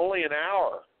matches are only an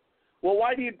hour? Well,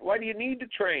 why do you need to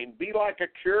train? Be like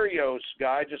a Kyrgios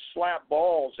guy, just slap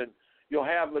balls and you'll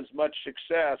have as much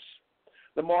success.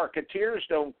 The marketeers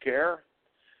don't care,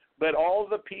 but all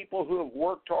the people who have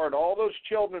worked hard, all those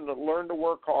children that learn to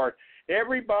work hard,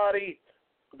 everybody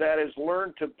that has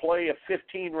learned to play a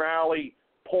 15 rally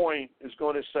point is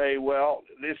going to say, well,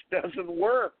 this doesn't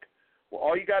work. Well,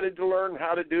 all you got to learn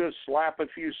how to do is slap a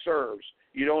few serves.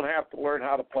 You don't have to learn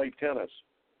how to play tennis.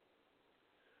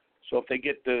 So if they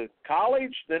get to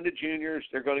college, then to juniors,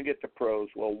 they're going to get to pros.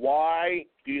 Well, why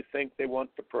do you think they want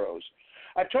the pros?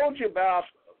 I told you about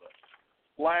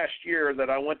last year that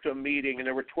I went to a meeting, and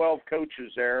there were 12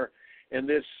 coaches there, and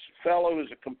this fellow is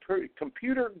a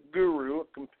computer guru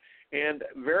and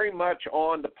very much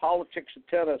on the politics of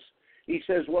tennis. He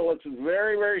says, well, it's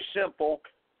very, very simple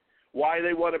why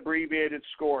they want abbreviated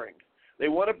scoring. They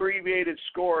want abbreviated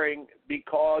scoring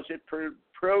because it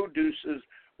produces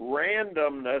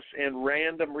randomness and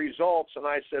random results. And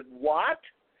I said, what?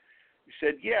 He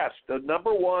said, yes, the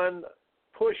number one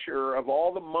pusher of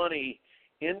all the money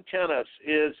in tennis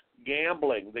is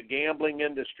gambling, the gambling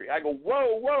industry. I go,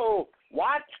 whoa,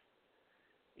 what?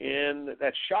 And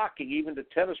that's shocking even to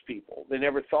tennis people. They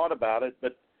never thought about it,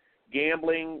 but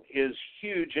gambling is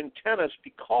huge in tennis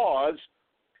because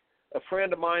a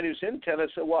friend of mine who's in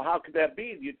tennis said, well, how could that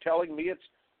be? You're telling me it's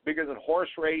bigger than horse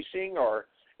racing or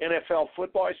NFL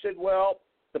football? I said, well,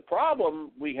 the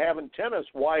problem we have in tennis,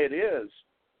 why it is,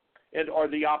 or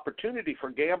the opportunity for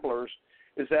gamblers,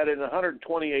 is that in a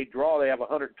 128 draw, they have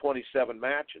 127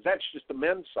 matches. That's just the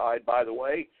men's side, by the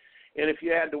way. And if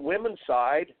you add the women's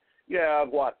side, you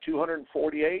have,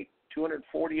 248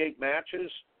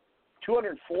 matches?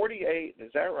 248,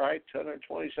 is that right?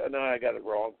 227, no, I got it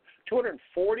wrong.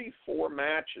 244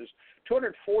 matches,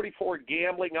 244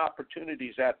 gambling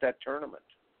opportunities at that tournament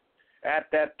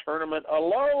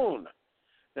alone.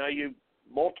 Now you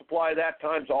multiply that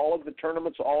times all of the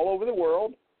tournaments all over the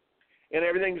world, and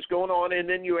everything's going on, and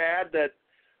then you add that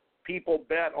people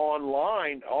bet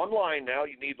online. Online now,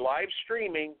 you need live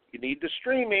streaming. You need the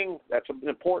streaming. That's an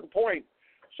important point.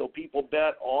 So people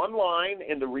bet online,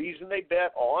 and the reason they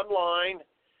bet online,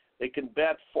 they can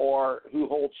bet for who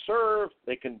holds serve.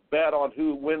 They can bet on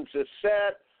who wins this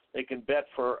set. They can bet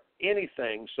for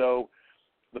anything. So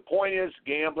the point is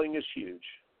gambling is huge.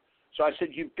 So I said,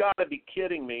 you've got to be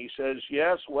kidding me. He says,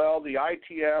 yes, well, the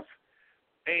ITF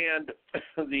and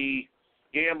the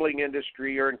gambling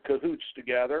industry are in cahoots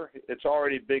together. It's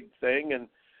already a big thing. And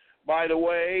by the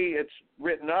way, it's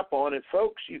written up on it.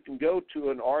 Folks, you can go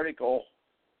to an article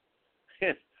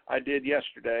I did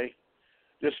yesterday.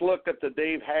 Just look at the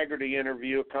Dave Haggerty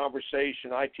interview, a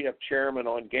conversation, ITF chairman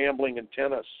on gambling and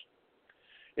tennis.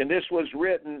 And this was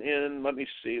written in,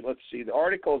 let's see, the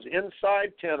article is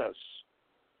Inside Tennis.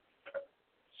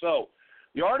 So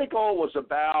the article was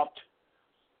about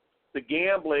the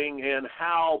gambling and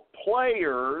how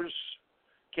players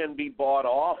can be bought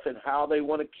off and how they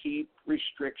want to keep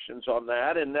restrictions on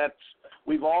that. And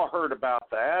we've all heard about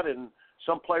that. And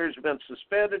some players have been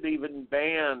suspended, even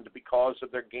banned because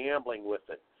of their gambling with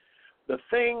it.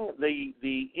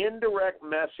 the indirect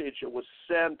message that was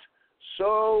sent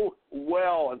so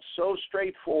well and so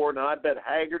straightforward, and I bet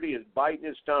Haggerty is biting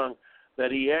his tongue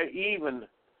that he even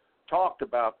talked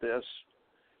about this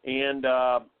and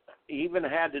even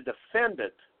had to defend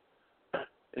it.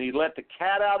 And he let the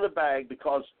cat out of the bag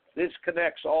because this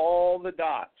connects all the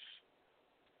dots,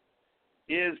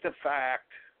 is the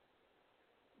fact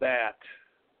that,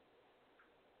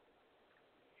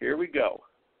 here we go,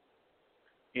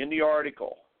 in the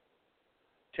article,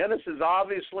 tennis is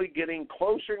obviously getting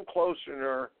closer and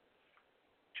closer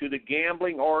to the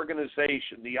gambling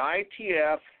organization. The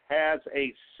ITF has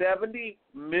a $70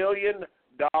 million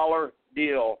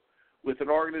deal with an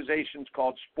organization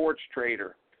called Sports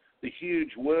Trader, the huge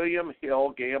William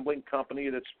Hill gambling company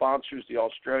that sponsors the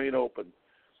Australian Open.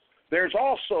 There's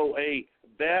also a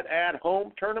Bet at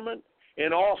Home tournament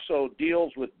and also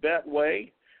deals with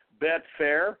Betway,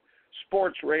 Betfair,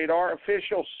 Sports Radar.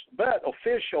 Officials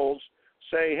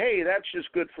say, hey, that's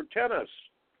just good for tennis.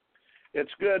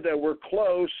 It's good that we're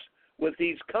close with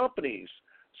these companies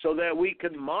so that we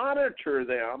can monitor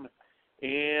them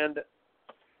and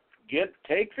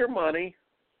take their money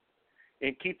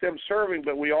and keep them serving,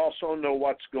 but we also know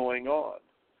what's going on.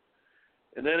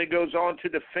 And then it goes on to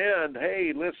defend,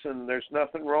 hey, listen, there's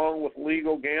nothing wrong with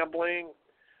legal gambling.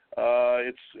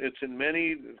 It's in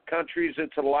many countries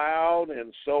it's allowed,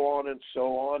 and so on and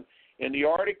so on. And the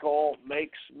article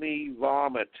makes me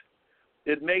vomit.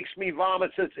 It makes me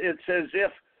vomit. It's as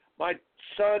if my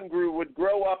son would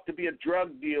grow up to be a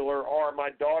drug dealer, or my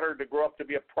daughter to grow up to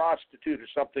be a prostitute or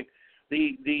something.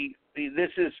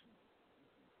 This is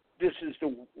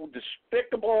the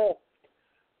despicable,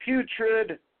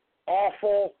 putrid,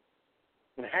 awful.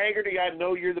 And Haggerty, I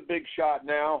know you're the big shot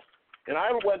now. And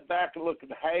I went back and looked at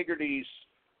Haggerty's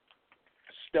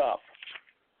stuff.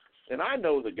 And I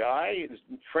know the guy. He's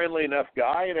a friendly enough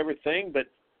guy and everything, but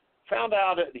found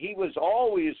out that he was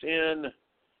always in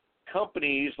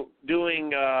companies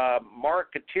doing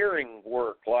marketeering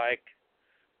work, like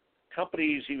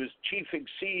companies. He was chief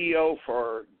CEO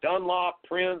for Dunlop,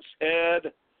 Prince,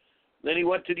 Ed. Then he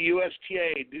went to the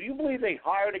USTA. Do you believe they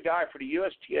hired a guy for the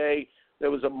USTA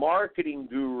that was a marketing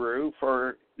guru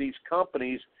for these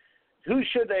companies? Who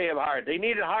should they have hired? They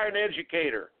needed to hire an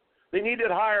educator. They needed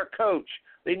to hire a coach.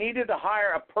 They needed to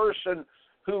hire a person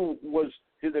who was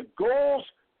the goals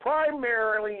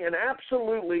primarily and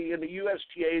absolutely in the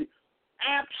USTA.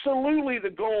 Absolutely the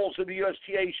goals of the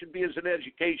USTA should be as an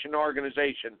education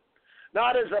organization,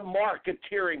 not as a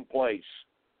marketeering place.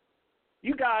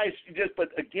 You guys but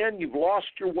again, you've lost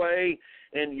your way,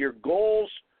 and your goals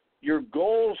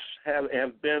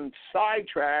have been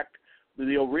sidetracked.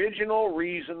 The original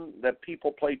reason that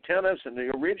people play tennis and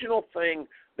the original thing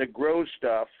that grows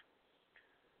stuff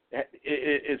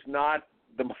is not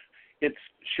it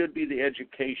should be the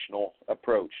educational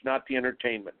approach, not the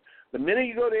entertainment. The minute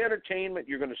you go to entertainment,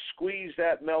 you're going to squeeze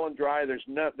that melon dry. There's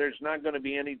not going to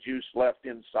be any juice left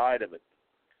inside of it.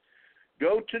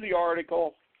 Go to the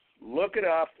article, look it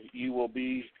up. You will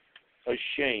be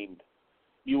ashamed.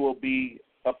 You will be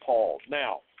appalled.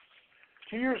 Now,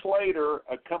 2 years later,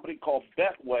 a company called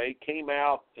Betway came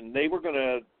out, and they were going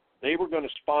to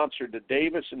sponsor the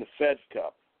Davis and the Fed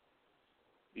Cup.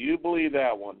 Do you believe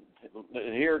that one?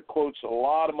 Here it quotes a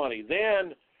lot of money.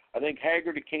 Then I think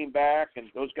Haggerty came back, and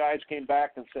those guys came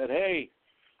back and said, hey,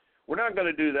 we're not going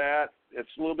to do that. It's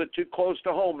a little bit too close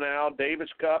to home now, Davis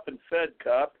Cup and Fed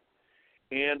Cup.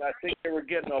 And I think they were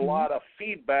getting a lot of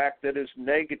feedback that is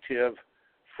negative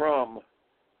from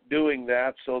doing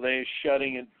that, so they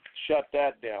shut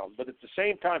that down. But at the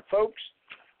same time, folks,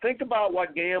 think about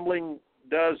what gambling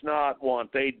does not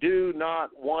want. They do not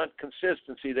want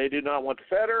consistency. They do not want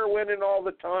Federer winning all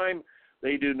the time.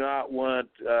 They do not want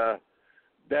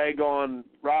daggone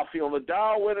Rafael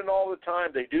Nadal winning all the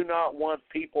time. They do not want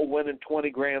people winning 20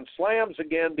 Grand Slams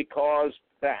again, because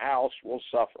the house will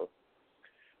suffer.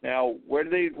 Now, why do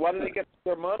they get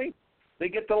their money? They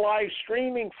get the live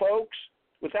streaming, folks.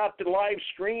 Without the live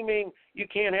streaming, you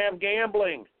can't have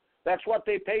gambling. That's what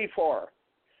they pay for.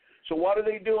 So what are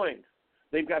they doing?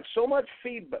 They've got so much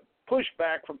feedback,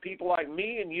 pushback from people like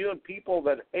me and you and people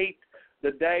that hate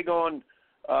the daggone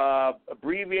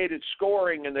abbreviated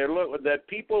scoring, and that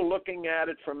people are looking at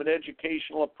it from an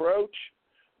educational approach.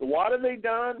 But what have they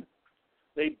done?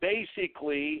 They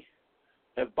basically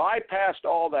have bypassed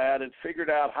all that and figured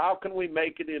out, how can we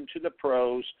make it into the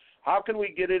pros? How can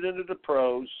we get it into the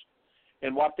pros?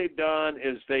 And what they've done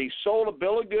is they sold a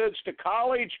bill of goods to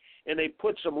college, and they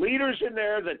put some leaders in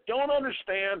there that don't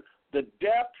understand the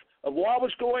depth of what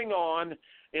was going on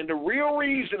and the real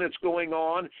reason it's going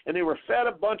on, and they were fed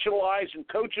a bunch of lies, and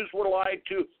coaches were lied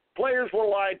to Players were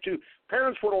lied to.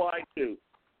 Parents were lied to.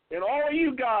 And all of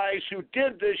you guys who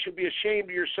did this should be ashamed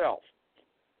of yourself.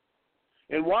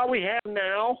 And what we have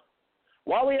now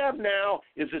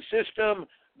is a system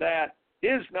that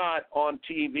is not on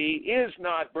TV, is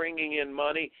not bringing in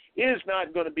money, is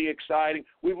not going to be exciting.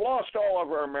 We've lost all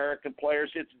of our American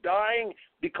players. It's dying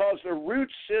because the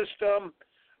root system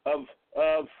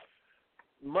of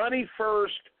money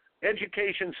first,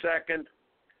 education second,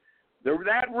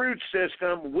 that root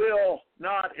system will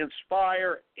not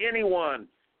inspire anyone.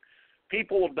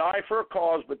 People will die for a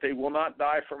cause, but they will not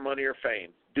die for money or fame.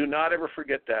 Do not ever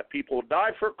forget that. People will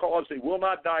die for a cause. They will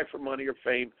not die for money or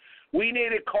fame. We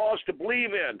need a cause to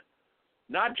believe in,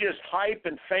 not just hype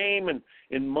and fame and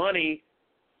money.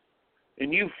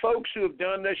 And you folks who have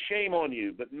done this, shame on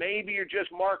you. But maybe you're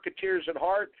just marketeers at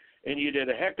heart, and you did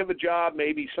a heck of a job.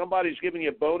 Maybe somebody's giving you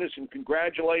a bonus and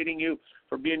congratulating you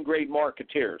for being great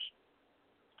marketeers.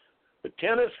 But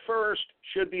tennis first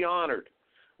should be honored.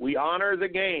 We honor the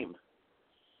game.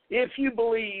 If you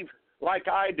believe, like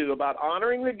I do, about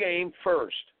honoring the game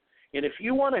first, and if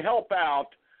you want to help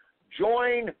out,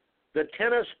 join the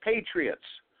Tennis Patriots.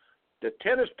 The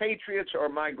Tennis Patriots are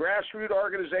my grassroots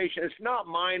organization. It's not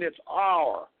mine, it's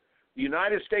our. The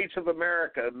United States of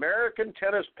America, American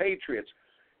Tennis Patriots.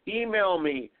 Email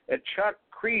me at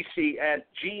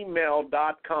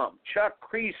chuckkriese@gmail.com.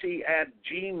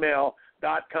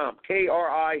 chuckkriese@gmail.com.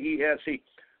 Kriese.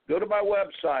 Go to my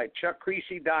website,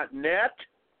 chuckkriese.net.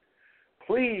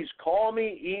 Please call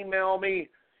me, email me,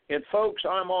 and folks,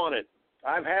 I'm on it.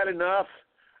 I've had enough.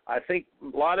 I think a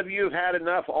lot of you have had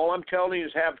enough. All I'm telling you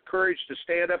is have courage to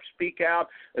stand up, speak out,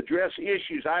 address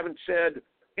issues. I haven't said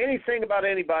anything about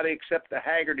anybody except the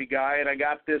Haggerty guy, and I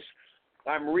got this.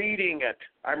 I'm reading it.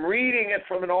 I'm reading it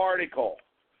from an article.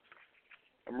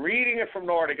 I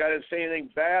didn't say anything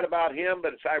bad about him,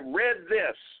 but I read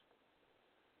this.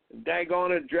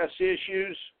 Daggone it, address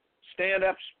issues, stand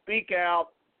up, speak out.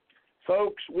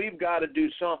 Folks, we've got to do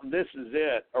something. This is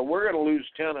it, or we're going to lose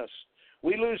tennis.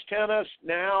 We lose tennis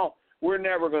now, we're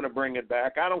never going to bring it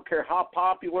back. I don't care how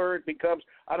popular it becomes.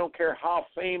 I don't care how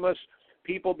famous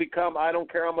people become. I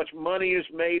don't care how much money is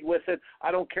made with it.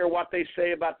 I don't care what they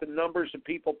say about the numbers of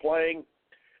people playing.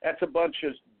 That's a bunch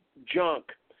of junk.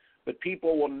 But it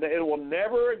will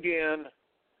never again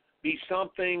be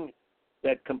something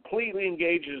that completely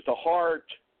engages the heart,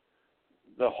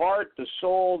 the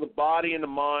soul, the body, and the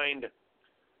mind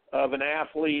of an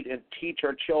athlete and teach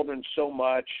our children so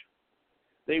much.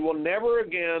 They will never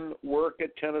again work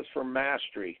at tennis for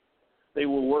mastery. They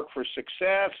will work for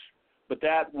success, but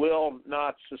that will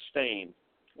not sustain.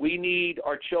 We need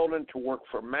our children to work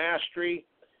for mastery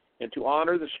and to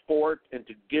honor the sport and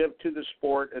to give to the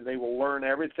sport, and they will learn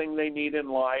everything they need in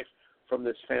life from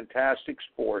this fantastic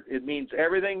sport. It means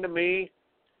everything to me.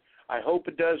 I hope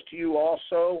it does to you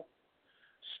also.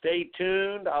 Stay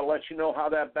tuned. I'll let you know how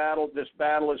this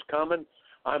battle is coming.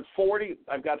 I've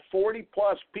got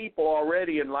 40-plus people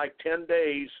already in like 10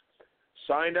 days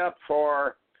signed up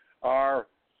for our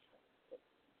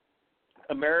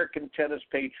American Tennis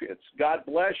Patriots. God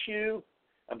bless you.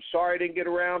 I'm sorry I didn't get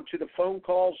around to the phone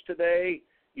calls today.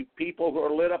 You people who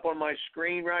are lit up on my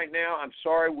screen right now, I'm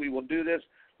sorry. We will do this.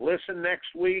 Listen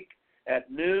next week at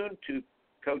noon to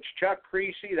Coach Chuck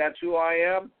Kriese. That's who I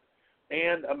am.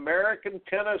 And American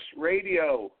Tennis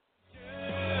Radio.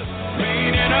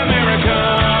 Made in America,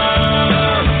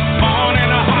 born in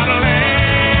a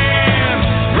heartland,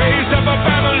 raised up a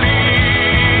family,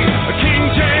 King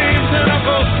James and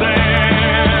Uncle Sam.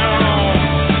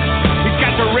 He's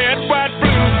got the red, white,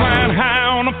 blue, flying high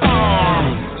on the farm.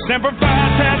 Semper Fi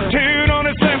tattooed on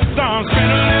his left arm.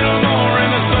 Spent a little more in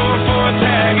the store for a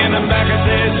tag. In the back it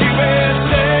says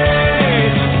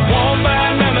USA. Won't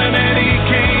buy nothing that he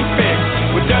can't fix.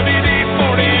 With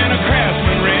WD-40 and a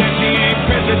Craftsman wrench, he ain't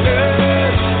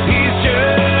president. He's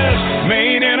just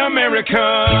made in America.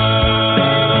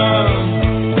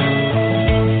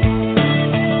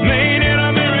 Made in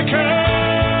America.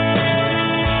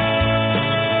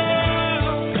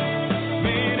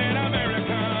 Made in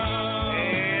America.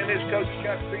 And it's Coach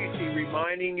Chuck Kriese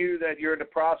reminding you that you're in the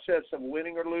process of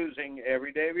winning or losing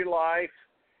every day of your life,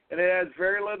 and it has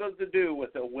very little to do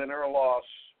with a win or a loss.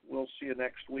 We'll see you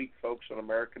next week, folks, on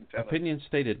American Tennis. Opinions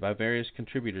stated by various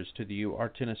contributors to the UR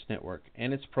Tennis Network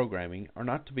and its programming are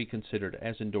not to be considered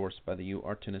as endorsed by the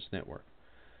UR Tennis Network.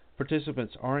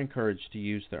 Participants are encouraged to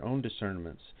use their own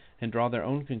discernments and draw their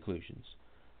own conclusions.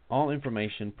 All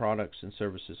information, products, and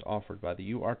services offered by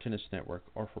the UR Tennis Network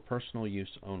are for personal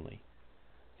use only.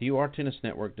 The UR Tennis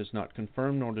Network does not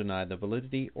confirm nor deny the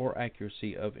validity or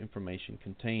accuracy of information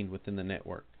contained within the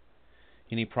network.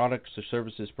 Any products or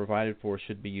services provided for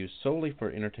should be used solely for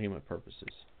entertainment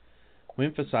purposes. We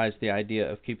emphasize the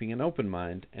idea of keeping an open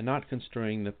mind and not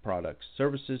construing the products,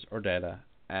 services, or data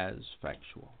as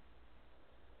factual.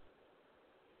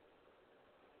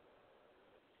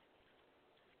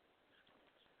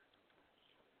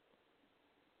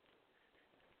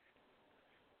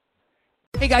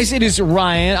 Hey guys, it is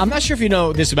Ryan. I'm not sure if you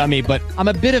know this about me, but I'm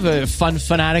a bit of a fun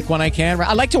fanatic when I can.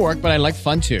 I like to work, but I like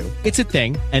fun too. It's a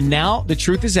thing. And now the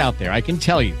truth is out there. I can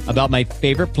tell you about my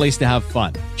favorite place to have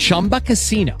fun. Chumba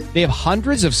Casino. They have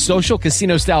hundreds of social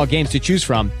casino style games to choose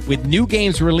from with new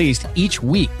games released each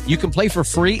week. You can play for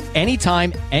free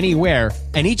anytime, anywhere.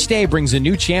 And each day brings a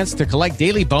new chance to collect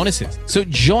daily bonuses. So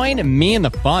join me in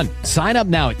the fun. Sign up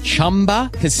now at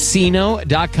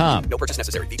ChumbaCasino.com. No purchase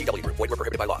necessary. VGW Group. Void where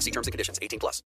prohibited by law. See terms and conditions. 18+.